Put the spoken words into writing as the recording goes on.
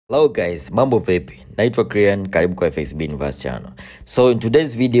Hello guys, mambo vipi? Naitwa Krian, karibu kwa FXB Invest channel. So in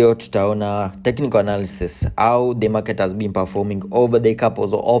today's video tutaona technical analysis how the market has been performing over the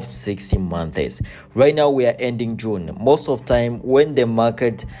couple of 60 months. Right now we are ending June. Most of time when the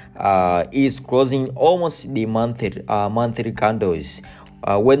market is closing almost the monthly candles,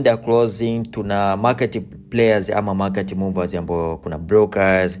 when they're closing, tuna market players ama market movers ambao kuna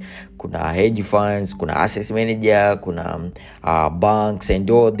brokers, kuna hedge funds, kuna asset manager, kuna banks and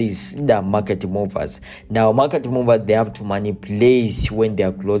all these the market movers. Now market movers, they have to manipulate when they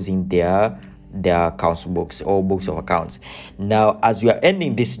are closing their accounts books or books of accounts. Now as we are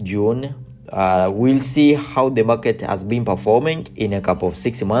ending this June, we'll see how the market has been performing in a couple of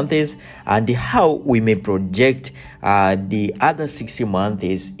 60 months and how we may project the other 60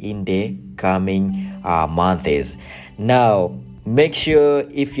 months in the coming months. Now make sure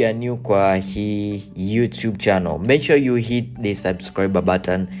if you are new kwa hii YouTube channel, make sure you hit the subscribe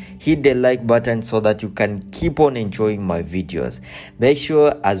button, hit the like button so that you can keep on enjoying my videos. Make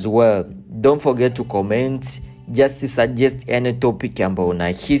sure as well, don't forget to comment, just suggest any topic ambao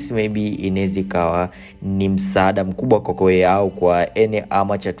unahisi maybe inaweza ikawa ni msaada mkubwa kwako wewe au kwa any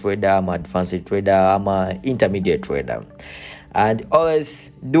amateur trader ama advanced trader ama intermediate trader. And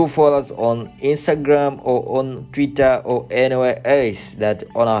always do follow us on Instagram or on Twitter or anywhere else that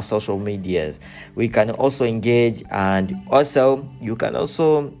on our social medias. We can also engage and also you can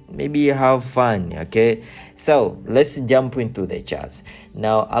also maybe have fun, okay? So let's jump into the charts.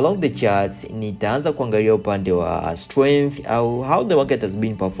 Now along the charts, nitaanza kuangalia upande wa strength au how the market has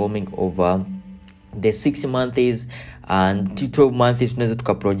been performing over the 6 months and 12 months. Tunaweza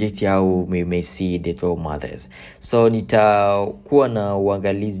tuka project how we may see the 12 months. So nitakuwa na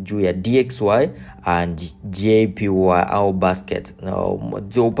uangalizi juu ya DXY and JPY au basket. Now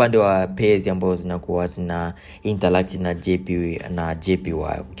upande wa pairs ambazo zinakuwa zina interact na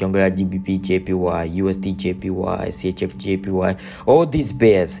JPY. Ukiongelea GBP JPY, USD JPY, CHF JPY, all these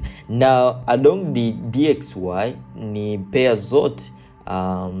pairs. Now along the DXY ni pairs zote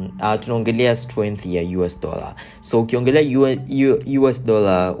tunaongelea strength ya US dollar. So ukiongelea US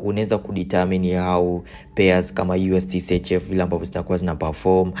dollar unaweza kudetermine how pairs kama USD CHF vile ambavyo zinakuwa zina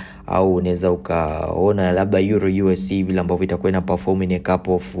perform, au unaweza ukaona labda Euro USD vile ambavyo itakuwa ina perform in a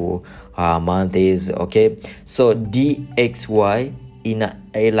couple of months, okay? So DXY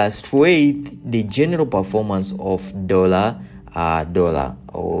illustrate the general performance of dollar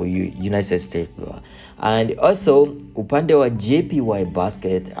or United States dollar. And also upande wa JPY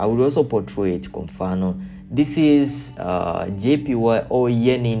basket, I will also portray it kwa mfano. This is JPY or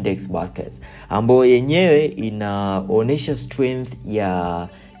yen index basket ambayo yenyewe inaonesha strength ya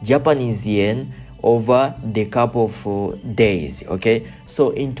Japanese yen over the couple of days, okay?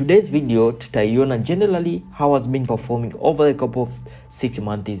 So in today's video tutaiona generally how has been performing over the couple of 6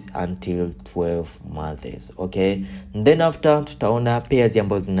 months until 12 months, okay? And then after tutaona pairs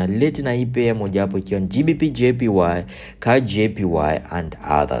ambazo zinaleta na hii pair moja hapo ikiwa GBP JPY, CAD JPY and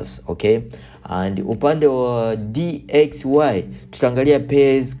others, okay? And upande wa DXY tutaangalia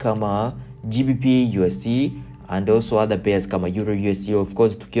pairs kama GBP USD and also other pairs kama Euro USD. Of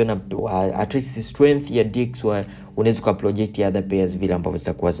course tukiona at least the strength ya DXY unaweza ku project ya other pairs vile ambavyo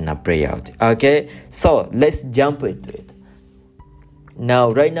zitakuwa zina play out, okay? So let's jump into it.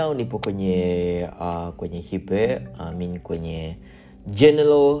 Now right now nipo kwenye hii pair, kwenye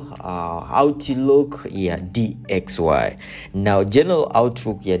general outlook ya DXY. Now general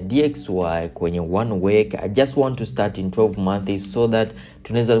outlook ya DXY kwenye 1 week, I just want to start in 12 months so that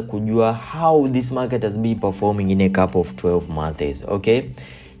tunaweza kujua how this market has been performing in a couple of 12 months, okay?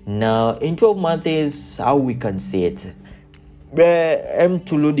 Now in 12 months, how we can see it,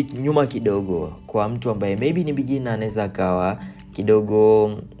 turudi nyuma kidogo kwa mtu ambaye maybe ni beginner, anaweza kawa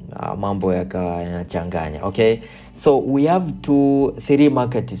kidogo mambo yakawa yanachanganya, okay? So we have 3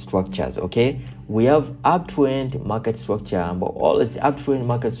 market structures, okay? We have uptrend market structure ambao always uptrend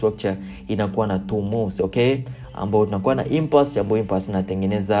market structure inakuwa na 2 moves, okay? Ambao tunakuwa na impulse, ambao impulse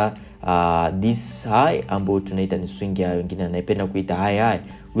inatengeneza this high ambao tunaita ni swing high, wengine wanaipenda kuita high.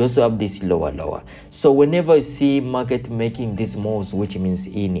 We also have this lower. So whenever you see market making these moves, which means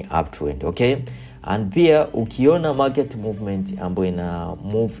in uptrend, okay? And pia ukiona market movement ambayo ina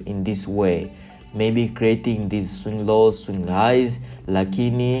move in this way, maybe creating these swing lows, swing highs,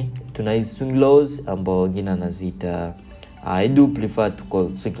 lakini tuna hizi swing lows ambao wengine anazita I do prefer to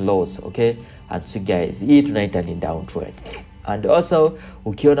call swing lows, okay? And swing highs, hii tunaita ni downtrend. And also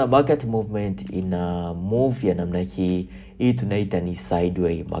ukiona market movement ina move ya namna hii tunaita ni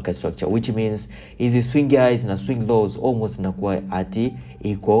sideways market structure, which means hizi swing highs na swing lows almost inakuwa at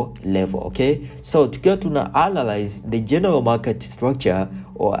equal level, okay? So tukiwa tuna analyze the general market structure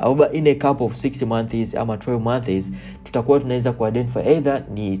or in a couple of 6 months ama 12 months, tutakuwa tunaweza identify either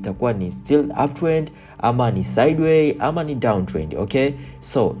itakuwa ni still uptrend ama ni sideways ama ni downtrend. Okay,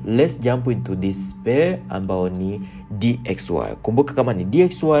 so let's jump into this pair ambao ni DXY. Kumbuka kama ni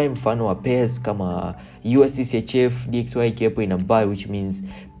DXY, mfano wa pairs kama USD-CHF, DXY ikiwepo ina buy, which means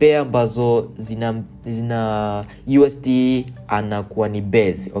pair ambazo zina USD anakuwa ni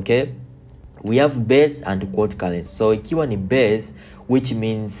base. Okay, we have base and quote currency. So ikiwa ni base, which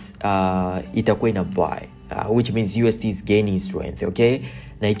means itakuwa ina buy, which means USD is gaining strength. Okay,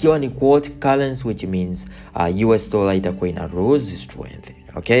 na ikiwa ni quote currency, which means US dollar itakuwa ina lose strength.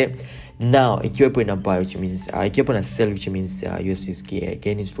 Okay, now ikiwepo ina buy, which means ikiwepo na sell, which means USD is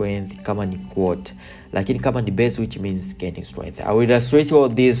gaining strength kama ni quote, lakini kama ni base, which means gaining strength. I will illustrate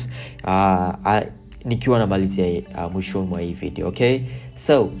all this nikiwa na malizia mwishoni mwa hii video. Okay,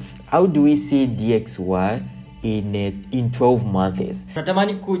 so how do we see DXY in 12 months?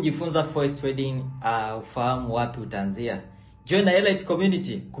 Natamani kujifunza forex trading, ufahamu wapi utaanzia? Join na elite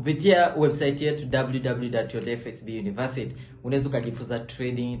community kupitia website yetu www.fxbuniversity. Unaweza kujifunza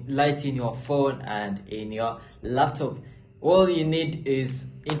trading right in your phone and in your laptop. All you need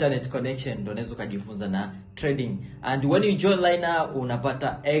is internet connection, ndio unaweza kujifunza na trading. And when you join Liner,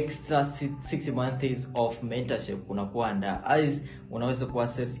 unapata extra 6 months of mentorship. Unakuwa under eyes, unaweza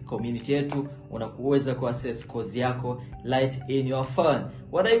kuaccess community yetu, unaweza kuaccess course yako right in your phone.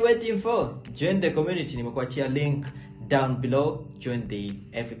 What are you waiting for? Join the community. Nimekuachia link down below. Join the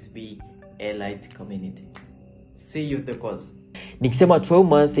FXB Elite community. See you at the course. Nikisema 12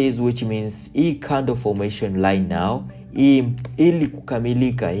 months, which means hii candle formation line now, ili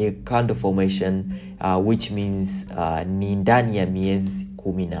kukamilika hii candle formation, which means ni ndani ya miezi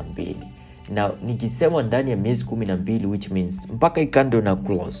 12. Now nikisema ndani ya miezi 12, which means mpaka hii candle na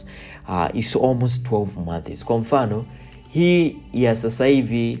close is almost 12 months. Kwa mfano hii ya sasa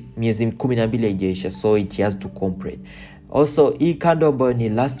hivi miezi 12 haijaisha, so it has to complete. Also hii candle ambayo ni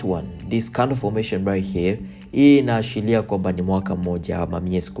last one, this candle formation right here, hii inaashiria kwamba ni mwaka mmoja ama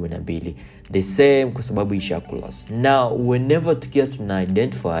miezi 12, the same kwa sababu isha close. Now whenever tukiwa tuna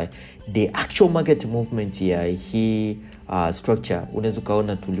identify the actual market movement ya hii structure, unaweza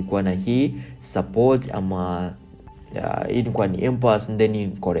kaona tulikuwa na hii support ama ilikuwa ni impulse and then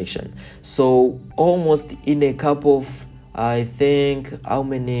in correction. So almost in a couple of I think how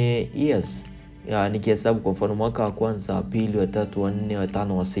many years, nikihesabu kwa mfano mwaka wa kwanza, wa pili, wa tatu, wa nne, wa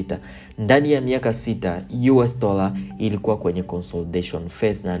tano, wa sita, ndani ya miaka 6 US dollar ilikuwa kwenye consolidation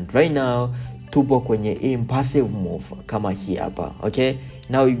phase, and right now tupo kwenye impulsive move kama hii hapa. Okay,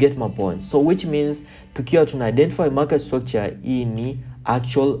 now you get my point. So which means tukiwa tuna identify market structure, hii ni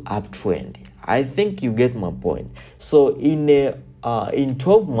actual uptrend. I think you get my point. So in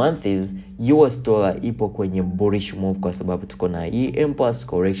 12 months US dollar ipo kwenye bullish move kwa sababu tuko na hii impulse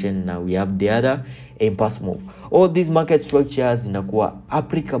correction, na we have the other impulse move. All these market structures zinakuwa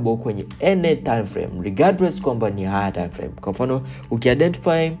applicable kwenye any time frame, regardless kwamba ni higher time frame. Kwa mfano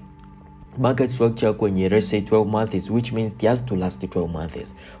ukiidentify market structure kwenye let's say 12 months, which means it has to last 12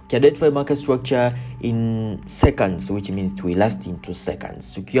 months. Ukiidentify market structure in seconds, which means it will last in 2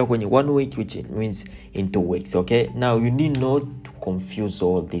 seconds. Ukiwa kwenye 1 week, which means in 2 weeks. Okay, now you need not to confuse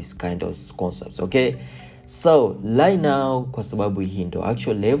all these kind of concepts. Okay, so right now kwa sababu hii ndo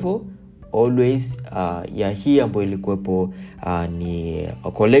actual level always ya hii ambayo ilikuwepo ni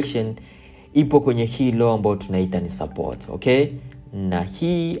a collection, ipo kwenye hii low ambayo tunaita ni support. Okay, na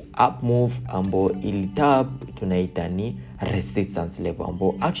hii up move ambayo ilitap tunaita ni resistance level,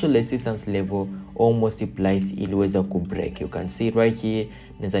 ambayo actual resistance level almost price iliweza ku break. You can see right here,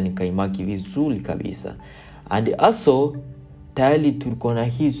 naweza nikaimaki vizuri kabisa. And also tayari tulikuwa na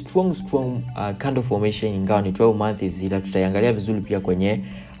hii strong candle formation, ingawa ni 12 months, ila tutaiangalia vizuri pia kwenye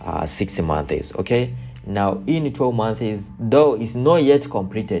 6 months. Okay, now in 12 months though is not yet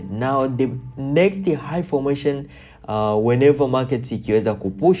completed. Now the next high formation, whenever market ikiweza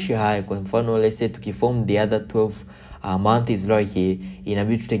kupush high, kwa mfano let's say tukiform the other 12 months right here,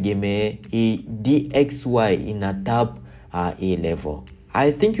 inabidi tutegemee hii DXY ina tap a level.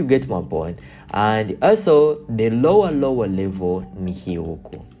 I think you get my point. And also the lower level ni hii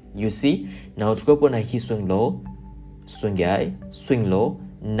huko, you see. Now tukapo na hii swing low, swing high, swing low.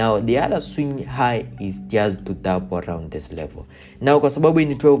 Now the other swing high is just to tap around this level. Now kwa sababu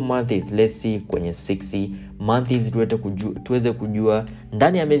ni 12 months, let's see kwenye 6 months tuweze kujua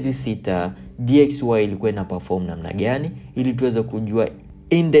ndani ya miezi 6 DXY ilikuwa ina perform namna gani, ili tuweze kujua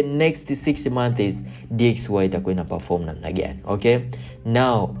in the next 6 months DXY itakuwa ina perform namna gani. Okay,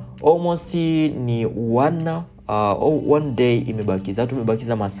 now almost ni 1 one day imebakiza,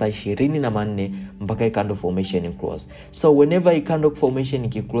 tumebakiza masaa 24 mpaka candle formation close. So whenever candle formation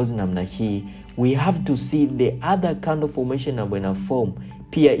close namna hii, we have to see the other candle formation ambayo ina form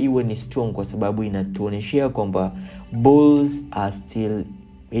pia iwe ni strong, kwa sababu inatuoneshia kwamba bulls are still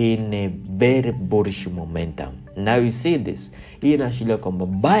in a very bullish momentum. Now you see this, hii inaashiria kwamba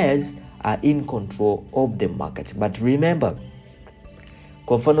buyers are in control of the market. But remember,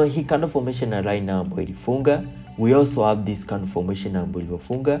 kwa mfano hii candle formation right now ambayo ilifunga, we also have this candle formation ambayo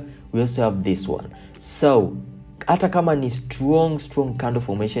ilifunga, we also have this one. So hata kama ni strong candle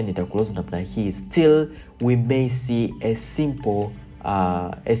formation ita close namna hii, still we may see a simple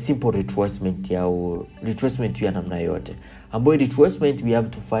retracement ya namna yote, ambayo retracement we have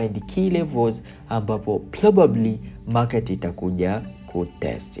to find the key levels ambapo probably market itakuja ku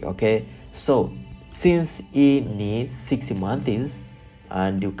test. Okay, so since in 6 months,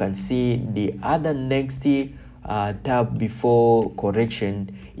 and you can see the other next tab before correction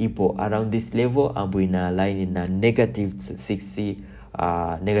ipo around this level ambayo ina align na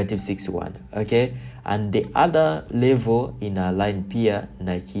 -61. Okay, and the other level ina align pia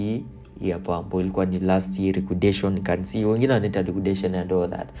na hii hapa ambayo ilikuwa ni last year liquidation. You can see wengine wanaita liquidation and all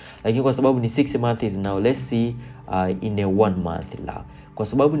that, lakini kwa sababu ni 6 months now, let's see in a 1 month la. Kwa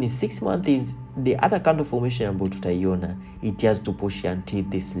sababu ni 6 months, the other candle formation ambayo tutaiona, it has to push until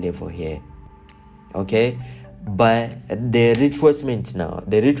this level here. Okay, but the retracement now,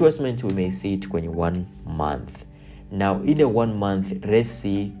 we may see it kwenye 1 month. Now in a 1 month, let's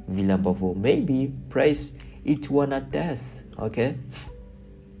see vile ambavyo maybe price it wanna test. Okay,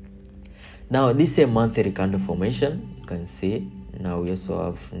 now this is a monthly candle formation, you can see. Now we also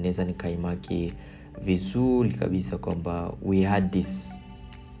have, neza nikaimaki vizuri kabisa kwamba we had this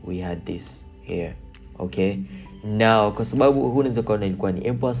here. Okay, now kwa sababu unaweza kuona ilikuwa ni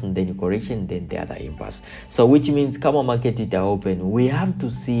impulse and then correction, then the other impulse. So which means kama market ita open, we have to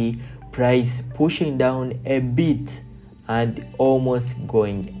see price pushing down a bit and almost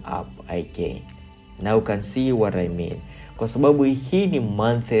going up again. Now you can see what I mean, kwa sababu hii ni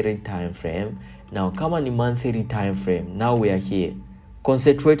monthly time frame. Now kama ni monthly time frame, now we are here,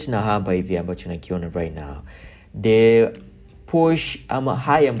 concentrate na hapa hivi ambacho nakiona right now. The push ama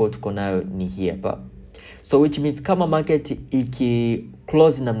high ambayo tuko nayo ni hii hapa. So which means kama market iki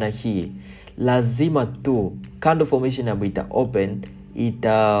close namna hii, lazima tu candle formation ambayo ita open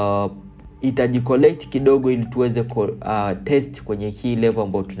ita decollect kidogo ili tuweze test kwenye hii level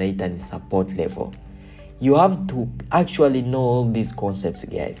ambayo tunaita ni support level. You have to actually know all these concepts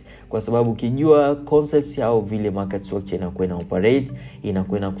guys, kwa sababu ukijua concepts au vile market structure inakuwa ina operate,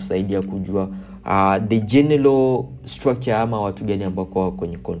 inakuwa kusaidia kujua the general structure ama watu gani ambao kwa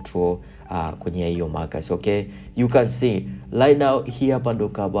kwenye control kwenye hiyo market. Okay, you can see right now here hapa ndo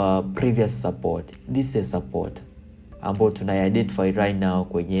kama previous support, this is support ambao tuna identify right now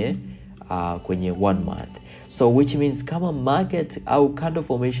kwenye 1 month. So which means kama market au candle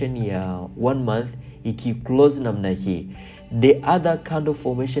formation ya 1 month iki close namna hii, the other candle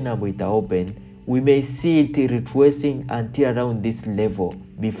formation ambayo ita open, we may see it retracing until around this level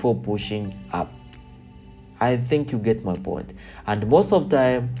before pushing up. I think you get my point. And most of the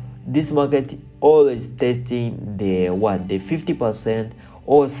time this market always testing the 50%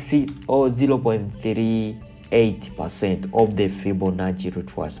 or 0.38% of the Fibonacci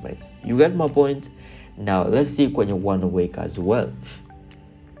retracement. You get my point? Now let's see kwenye 1 week as well.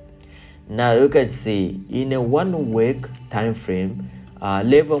 Now you can see in a 1 week time frame,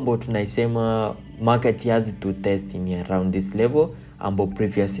 level ambayo tunaisema market has to test in around this level ambayo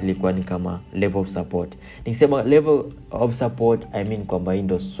previously ilikuwa ni kama level of support. Nikisema level of support, I mean kwamba hii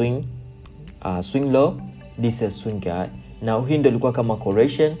ndo swing low, this is swing high. Now hii ndo ilikuwa kama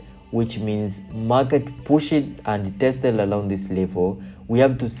correction, which means market pushed and tested along this level. We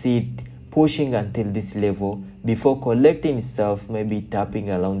have to see it pushing until this level before collecting itself, maybe tapping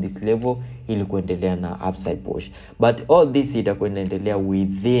along this level ili kuendelea na upside push. But all this itakuwa inaendelea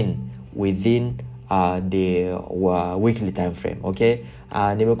within the weekly time frame. Okay,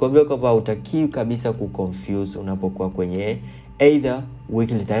 nimekuambia kwamba utakiwi kabisa kuconfuse unapokuwa kwenye either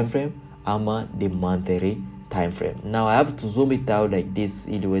weekly time frame ama the monthly time frame. Now I have to zoom it out like this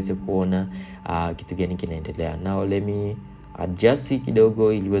ili uweze kuona kitu gani kinaendelea. Now let me adjust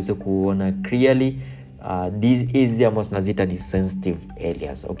kidogo ili uweze kuona clearly. These is almost nazita ni sensitive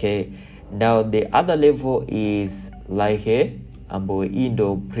areas. Okay, now the other level is like here, ambayo hii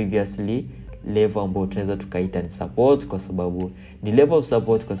ndo previously level ambayo tunaweza tukaita ni support, kwa sababu ni level of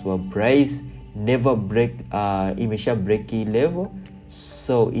support kwa sababu price never imesha break hii level,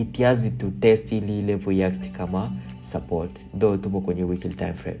 so it has to test ili level yact kama support, though tupo kwenye weekly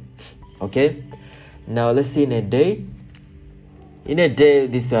time frame. Okay, Now let's see in a day. In a day,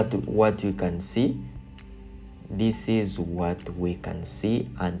 this is what you can see. This is what we can see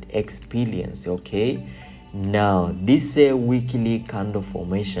and experience, okay? Now this is a weekly candle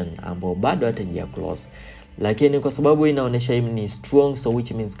formation ambao bado hataja close, lakini kwa sababu inaonesha hii ni strong, so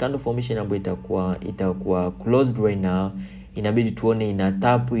which means candle formation ambayo itakuwa closed right now, inabidi tuone ina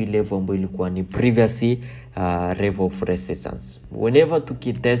tap hii level ambayo ilikuwa ni previously level of resistance. Whenever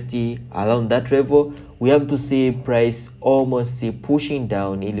tukitest around that level, we have to see price almost pushing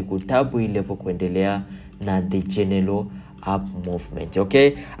down ili kutap hii level kuendelea na the general up movement,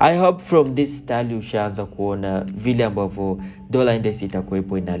 okay? I hope from this style ushaanza kuona vile ambavyo dollar index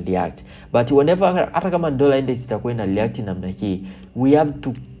itakuwepo ina react. But whenever hata kama dollar index itakuwa ina react namna hii, we have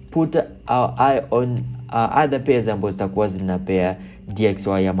to put our eye on other pairs ambazo zitakuwa zinapea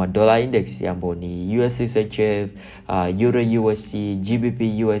DXY ama dollar index ambazo ni USD, Euro USD,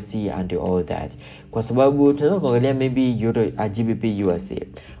 GBP USD and all that. Kwa sababu tunaweza kuangalia maybe Euro GBP USD.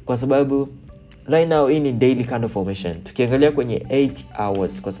 Kwa sababu right now hii ni daily candle formation. Tukiangalia kwenye 8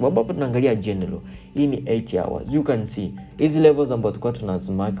 hours, kwa sababu hapa tunaangalia general, hii ni 8 hours. You can see hizi levels ambazo tulikuwa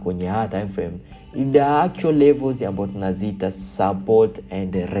tunazimark kwenye time frame, the actual levels ambazo tunaziita support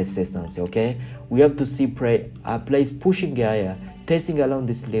and resistance, okay? We have to see price pushing higher, testing around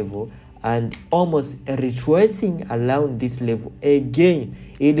this level and almost retracing around this level again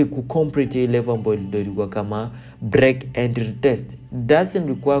ili kucomplete level ambayo ilikuwa kama break and retest. Doesn't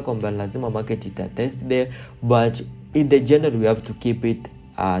require kwamba lazima market ita test there, but in the general we have to keep it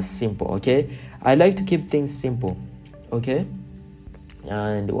simple, okay? I like to keep things simple, okay?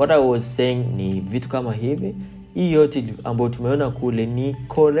 And what I was saying ni vitu kama hivi. Hii yote ambayo tumeona kule ni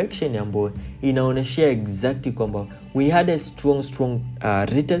correction ambayo inaonyesha exactly kwamba we had a strong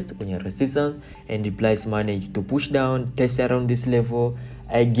retest kwenye resistance and the price managed to push down, test around this level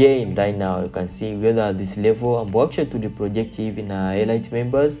again. Right now you can see whether this level ambayo actually to the project even elite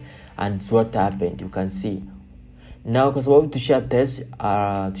members, and what happened you can see now kwa sababu tusha test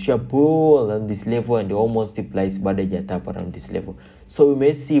tusha pull on this level and almost the price bado ja tap around this level, so we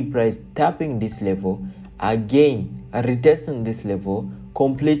may see price tapping this level again, retesting this level,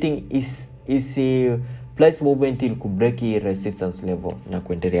 completing is price movement till ku break resistance level na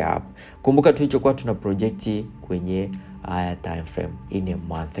kuendelea up. Kumbuka tulichokuwa tuna project kwenye time frame in a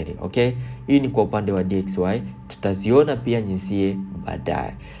monthly, okay? Hii ni kwa upande wa DXY, tutaziona pia nyinzie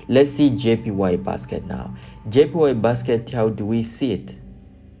baadaye. Let's see JPY-BASKET now. JPY-BASKET, how do we see it?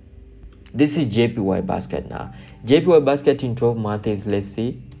 This is JPY-BASKET now. JPY-BASKET in 12 months, let's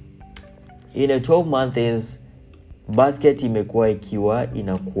see. In a 12 months, basket imekuwa ikiwa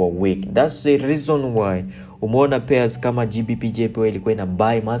inakuwa weak. That's the reason why umeona pairs kama GBP JPY ilikuwa ina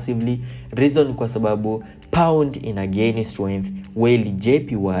buy massively. Reason kwa sababu pound ina gain strength while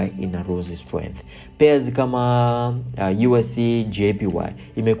JPY ina lose strength. Pairs kama USD JPY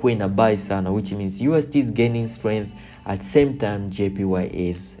imekuwa ina buy sana, which means USD is gaining strength at same time JPY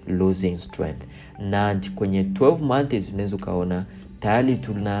is losing strength. Na kwenye 12 months unaweza kaona tayari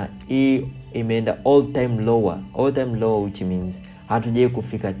tuna imeenda all time lower, which means hatujai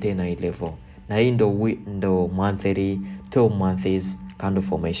kufika tena hii level. Na hii ndo monthly 12 months candle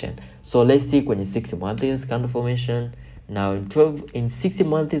formation. So let's see kwenye 6 months candle formation. Now in 6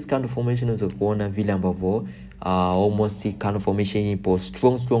 months candle formation unaweza kuona vile ambavyo almost candle formation ipo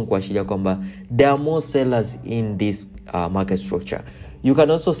strong kuashiria kwamba there are more sellers in this market structure. You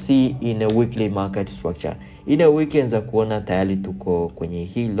can also see in a weekly market structure. In a weekend za kuona tayari tuko kwenye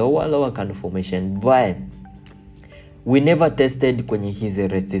hii lower candle formation, but we never tested kwenye hizi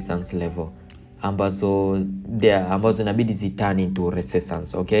resistance level ambazo inabidi ziturn into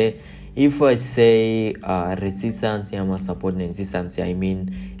resistance, okay? If I say resistance ama support and resistance, I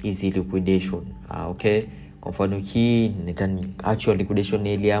mean is liquidation, okay? Kwa mfano hii ni actual liquidation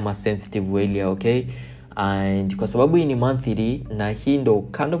area ama sensitive area, okay? And kwa sababu hii ni monthly na hii ndo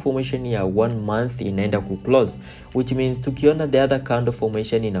candle formation ya 1 month inaenda ku close, which means tukiona the other candle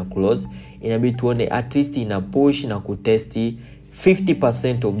formation ina close, inabidi tuone at least ina push na kutesti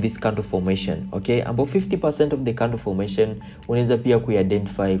 50% of this candle formation, okay? About 50% of the candle formation unaweza pia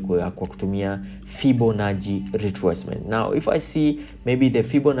kuidentify kwa kutumia Fibonacci retracement. Now if I see maybe the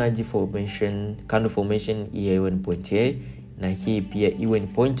Fibonacci formation candle formation iwe point A na hii pia iwe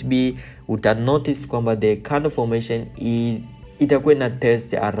point B, uta notice kwamba the candle formation itakuwa na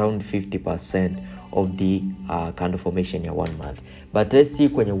test around 50% of the candle formation ya 1 month. But let's see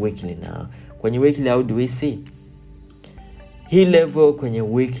kwenye weekly now. Kwenye weekly, how do we see? Hii level kwenye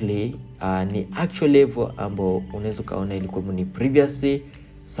weekly ni actual level ambao unaweza kaona ilikuwa ni previously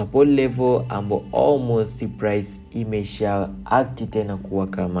support level ambapo almost price imesha act tena kuwa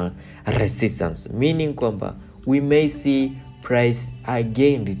kama resistance, meaning kwamba we may see price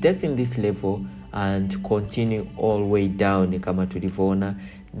again retesting this level and continue all way down kama tulivyoona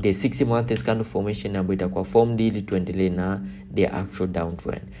the 60 months kind of formation ambayo itakuwa formed ili tuendelee na the actual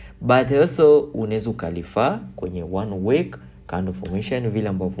downtrend. But also unaweza ukalifa kwenye 1 week kind of formation vile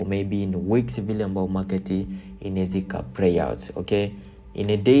ambavyo maybe in weeks vile ambavyo market inaweza ka play out. Okay, in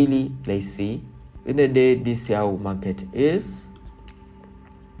a daily, let's see in a day this is how market is.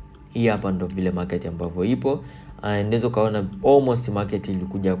 Hii hapa ndo vile market ambavyo ipo, and unaweza kaona almost market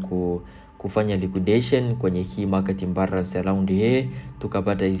ilikuja kufanya liquidation kwenye hii market imbalance around here,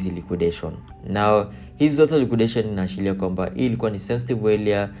 tukapata hizi liquidation. Now hizi zote liquidation inaashiria kwamba hii ilikuwa ni sensitive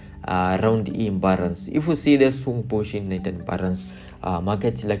area around hii imbalance. If you see the strong push in the imbalance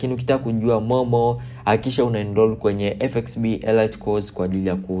market, lakini ukitaka kujua momo hakisha una enroll kwenye FXB Elite course kwa ajili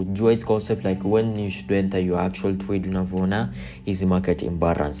ya kujua this concept like when you should enter your actual trade unavyoona hizi market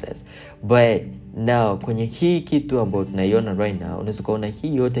imbalances. But now kwenye hii kitu ambayo tunaiona right now, unaweza kuona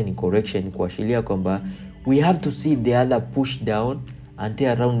hii yote ni correction kuashiria kwamba we have to see the other push down until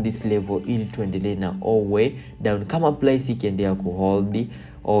around this level ili tuendelee na all way down kama price ikiendelea kuhold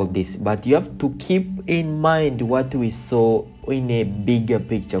all this. But you have to keep in mind what we saw in a bigger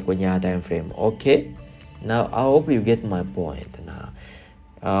picture kwenye time frame. Okay, now I hope you get my point.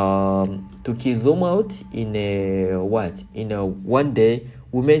 Now to zoom out in a one day,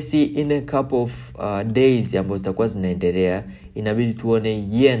 we may see in a couple of days ambazo zitakuwa zinaendelea inabidi tuone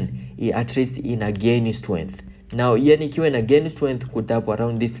yen at least in gain strength. Now yen ikiwa ina gain strength kutapo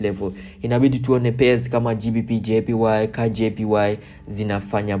around this level, inabidi tuone pairs kama GBP, JPY, JPY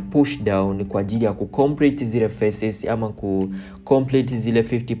zinafanya push down kwa ajili ya kucomplete zile faces ama kucomplete zile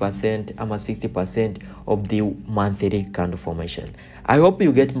 50% ama 60% of the monthly kind of formation. I hope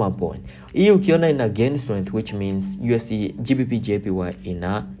you get my point. Hii ukiona ina gain strength, which means USD GBP JPY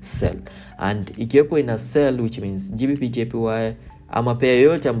ina sell, and ikiwepo ina sell, which means GBP JPY ama pair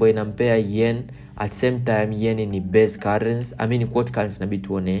yote ambayo inampea yen at same time yen ni base currency, quote currency, inabidi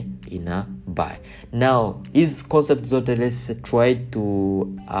tuone ina buy. Now these concepts zote let's try to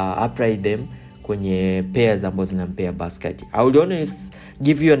apply them kwenye pairs ambazo zinampea basket. I will only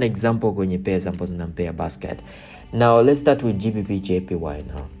give you an example kwenye pairs ambazo zinampea basket. Now let's start with GBP JPY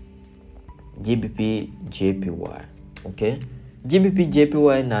now. GBP JPY. Okay, GBP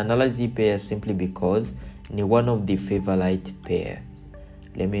JPY na analyze pair simply because ni one of the favorite pairs.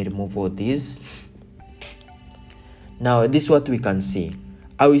 Let me remove all this. Now this is what we can see.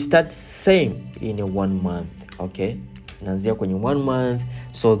 I will start same in a 1 month. Okay, naanzia kwenye 1 month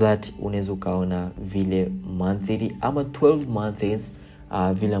so that unaweza kaona vile monthly ama 12 months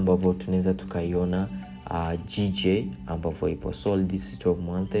vile ambavyo tunaweza tukaiona GJ ambavyo ipo. So this is 12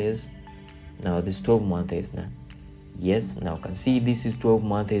 months. Now this 12 months now. Yes, now you can see this is 12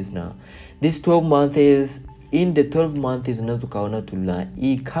 months now. This 12 months, in the 12 months unaweza kaona tuna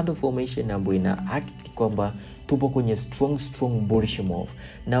hii kind of formation ambayo ina act kwamba tupo kwenye strong bullish move.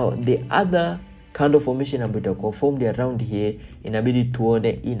 Now the other kind of formation ambayo itakuwa formed around here, inabidi tuone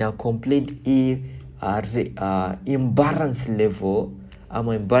ina complete imbalance level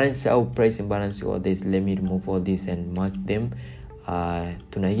ama imbalance au price imbalance or this. Let me remove all this and mark them.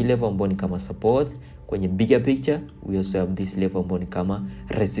 Tuna hii level ambayo ni kama support. Kwenye bigger picture we also have this level ambayo ni kama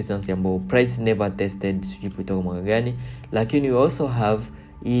resistance ambayo price never tested kutoka mwaka gani, lakini we also have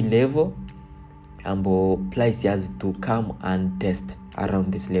hii level ambayo price has to come and test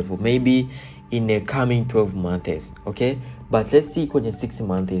around this level maybe in a coming 12 months. Okay, but let's see kwenye 6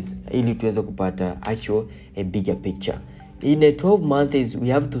 months ili tuweze kupata actual a bigger picture. In a 12 months we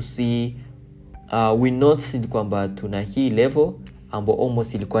have to see we notice kwamba tuna hii level ambapo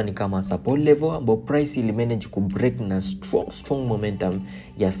almost ilikuwa ni kama support level ambapo price ili manage ku break na strong momentum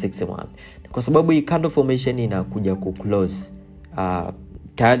ya 6 month. Kwa sababu hii kind of formation inakuja ku close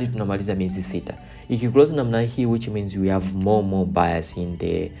tayari tunamaliza miezi 6. Iki close namna hii, which means we have more buyers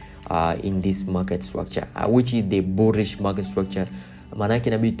in this market structure, which is the bullish market structure. Maana yake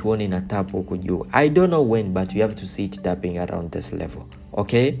inabidi tuone na tap huko juu. I don't know when, but we have to see it tapping around this level.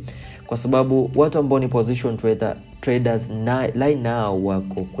 Okay, kwa sababu watu ambao ni position traders right now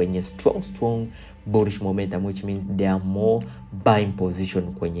wako kwenye strong bullish momentum, which means they are more buying position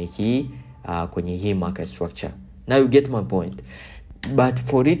kwenye hii market structure. Now you get my point. But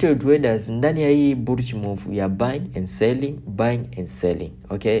for retail traders, ndani ya hii bullish move we are buying and selling.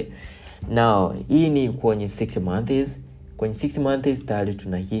 Okay, now hii ni kwenye 6 months. Kwenye 6 months tayari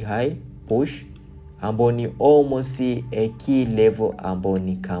tuna hii high push ambao ni almost a key level ambao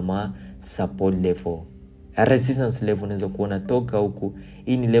ni kama support level. resistance level unaweza kuona toka huku.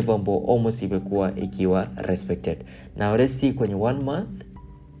 Hii ni level ambayo almost imekuwa ikiwa respected. Now let's see kwenye 1 month.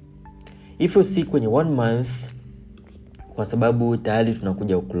 If you see kwenye 1 month, kwa sababu tayari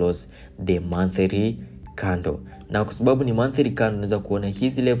tunakuja close the monthly candle. Na kwa sababu ni monthly candle, unaweza kuona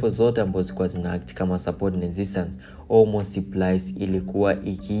hizi level zote ambazo zilikuwa zina act kama support and resistance, almost price ilikuwa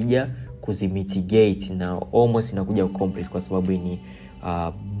ikija kuzimitigate na almost inakuja complete, kwa sababu ni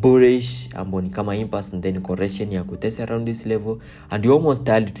bullish ambayo ni kama impulse and then correction ya kutest around this level, and almost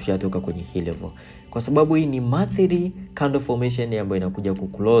tayari tushatoka kwenye hii level. Kwa sababu hii ni monthly candle formation ambayo inakuja ku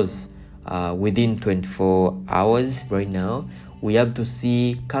close within 24 hours right now, we have to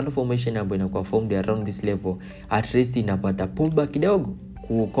see candle formation ambayo inakuwa formed around this level, at least inapata pullback kidogo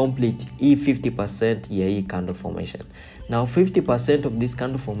ku complete hii 50% ya hii candle formation. Now 50% of this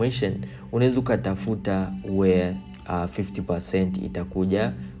candle formation unaweza kutafuta where 50%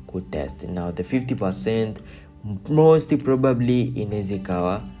 itakuja ku test. Now the 50% most probably inaweza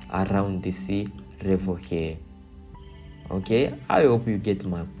ikawa around this level here. Okay, I hope you get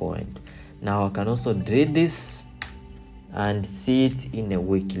my point. Now I can also read this and see it in a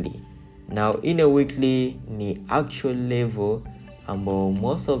weekly. Now in a weekly ni actual level ambao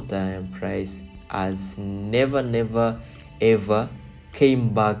most of the time price has never ever came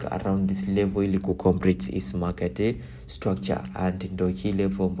back around this level ili ku complete its market structure, and ndo hii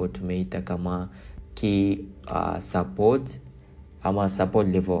level ambayo tumeita kama key support ama support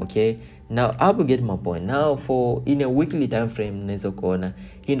level. Okay, now I will get my point. Now for in a weekly time frame, unaweza kuona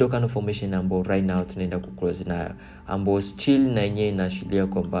hii ndo kind of formation ambayo right now tunaenda ku close na ambayo still na yenyewe inaashiria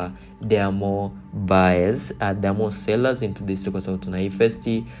kwamba there are more buyers, there are more sellers into this, kwa sababu tuna hii first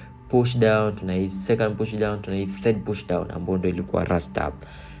push down, tuna hii second push down, tuna hii third push down ambayo ndo ilikuwa rust up.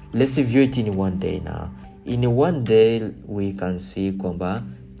 Let's view it in one day now. In one day we can see kwamba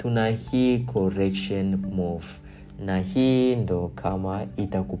tuna hii correction move, na hii ndo kama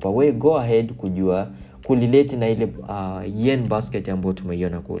itakupa we go ahead kujua kulilete na ile yen basket ambayo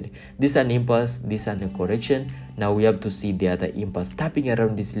tumeiona kule. This an impulse, this an correction. Now we have to see the other impulse tapping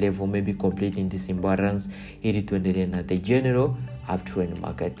around this level, maybe completing this imbalance ili tuendelee na the general uptrend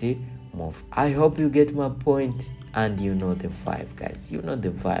market move. I hope you get my point and you know the vibe, guys. You know the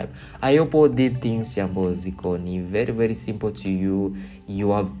vibe. I hope all these things ambazo ziko ni very simple to you.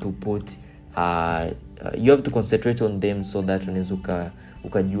 You have to put you have to concentrate on them so that unaweza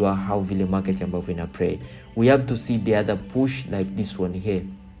ukajua how vile market ambavyo ina pray. We have to see the other push like this one here.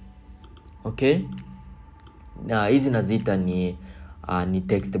 Okay, na hizi nazita ni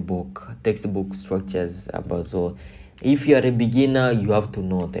textbook structures ambazo if you are a beginner you have to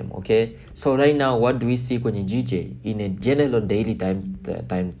know them. Okay, so right now what do we see kwenye GJ in a general daily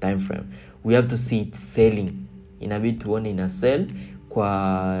time frame? We have to see it selling. Inabidi tuone ina sell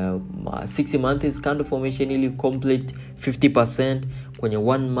kwa 6 months candle formation ili complete 50%, kwenye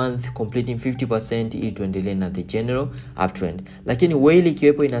 1 month completing 50% ili tuendelee na the general uptrend. Lakini whale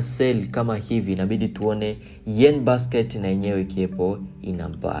ikiwepo ina sell kama hivi, inabidi tuone yen basket na yenyewe ikiwepo ina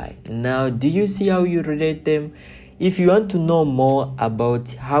buy. Now do you see how you relate them? If you want to know more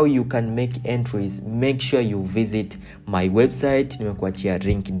about how you can make entries, make sure you visit my website. Nimekuachia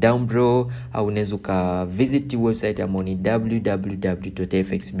link down below, au unaweza ka visit website ambayo ni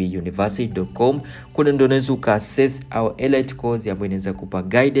www.fxbuniversity.com. Kuna ndo unaweza ka access our elite course ambayo inaweza kupa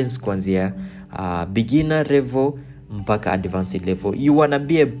guidance kuanzia beginner level mpaka advanced level. You wanna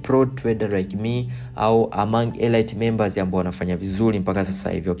be a pro trader like me au among elite members ambao wanafanya vizuri mpaka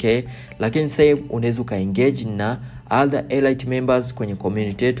sasa hivi. Okay, lakini sasa unaweza ka engage na other elite members kwenye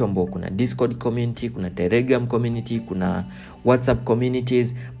community yetu ambao kuna Discord community, kuna Telegram community, kuna WhatsApp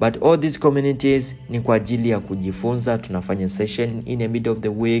communities, but all these communities ni kwa ajili ya kujifunza. Tunafanya session in the middle of the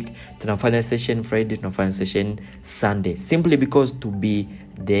week, tunafanya session Friday, tunafanya session Sunday, simply because to be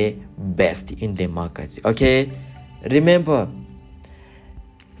the best in the market. Okay, remember,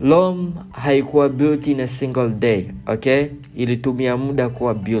 Rome haikuwa built in a single day. Okay, ilitumia muda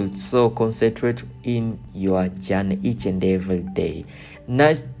kuwa built, so concentrate in your journey each and every day.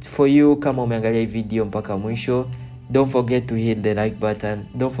 Nice for you kama umeangalia hii video mpaka mwisho. Don't forget to hit the like button,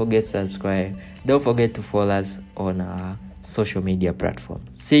 don't forget to subscribe, don't forget to follow us on our social media platform.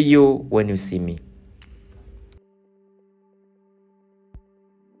 See you when you see me.